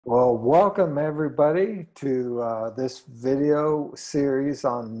Well, welcome everybody to this video series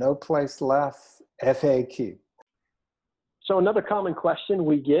on No Place Left FAQ. So another common question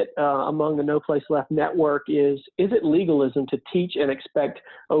we get among the No Place Left network is it legalism to teach and expect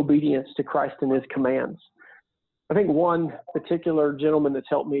obedience to Christ and his commands? I think one particular gentleman that's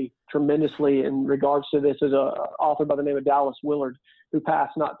helped me tremendously in regards to this is an author by the name of Dallas Willard, who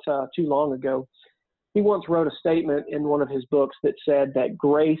passed not too long ago. He once wrote a statement in one of his books that said that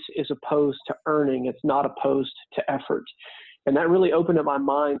grace is opposed to earning. It's not opposed to effort. And that really opened up my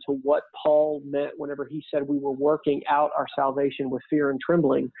mind to what Paul meant whenever he said we were working out our salvation with fear and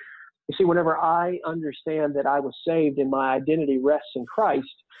trembling. You see, whenever I understand that I was saved and my identity rests in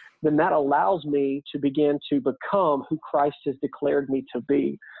Christ, then that allows me to begin to become who Christ has declared me to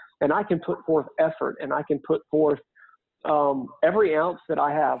be. And I can put forth effort, and I can put forth every ounce that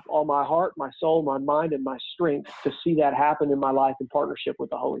I have, all my heart, my soul, my mind, and my strength to see that happen in my life in partnership with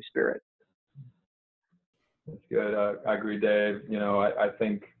the Holy Spirit. That's good. I agree, Dave. I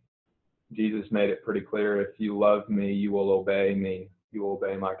think Jesus made it pretty clear, if you love me, you will obey me. You will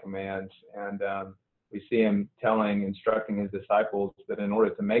obey my commands. And we see him instructing his disciples that in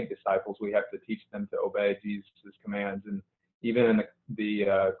order to make disciples, we have to teach them to obey Jesus' commands. And even in the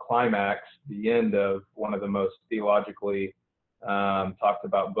climax, the end of one of the most theologically talked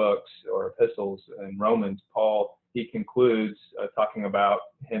about books or epistles in Romans, Paul, he concludes talking about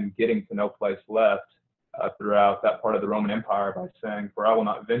him getting to no place left throughout that part of the Roman Empire by saying, "For I will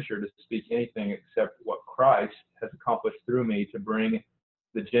not venture to speak anything except what Christ has accomplished through me to bring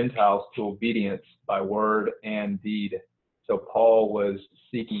the Gentiles to obedience by word and deed." So Paul was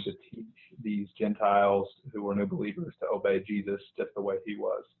seeking to teach these Gentiles who were new believers to obey Jesus just the way he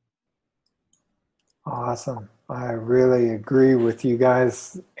was. Awesome. I really agree with you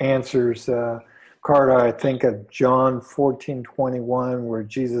guys' answers. Carter, I think of John 14:21, where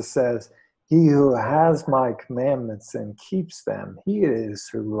Jesus says, "He who has my commandments and keeps them, he it is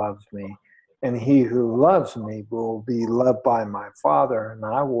who loves me. And he who loves me will be loved by my Father, and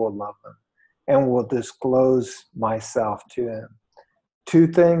I will love him and will disclose myself to him." Two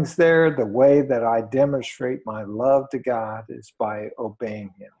things there. The way that I demonstrate my love to God is by obeying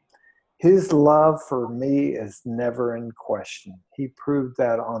him. His love for me is never in question. He proved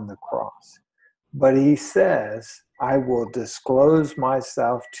that on the cross. But he says, I will disclose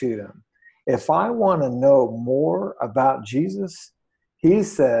myself to him. If I want to know more about Jesus, he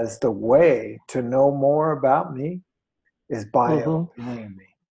says the way to know more about me is by obeying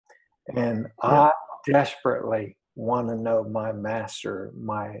me. And I desperately want to know my master,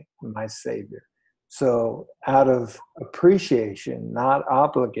 my Savior. So out of appreciation, not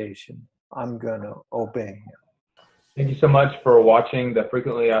obligation, I'm going to obey him. Thank you so much for watching the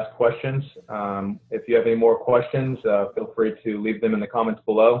Frequently Asked Questions. If you have any more questions, feel free to leave them in the comments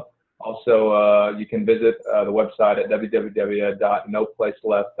below. Also, you can visit the website at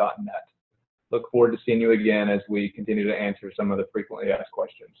www.noplaceleft.net. Look forward to seeing you again as we continue to answer some of the frequently asked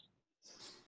questions.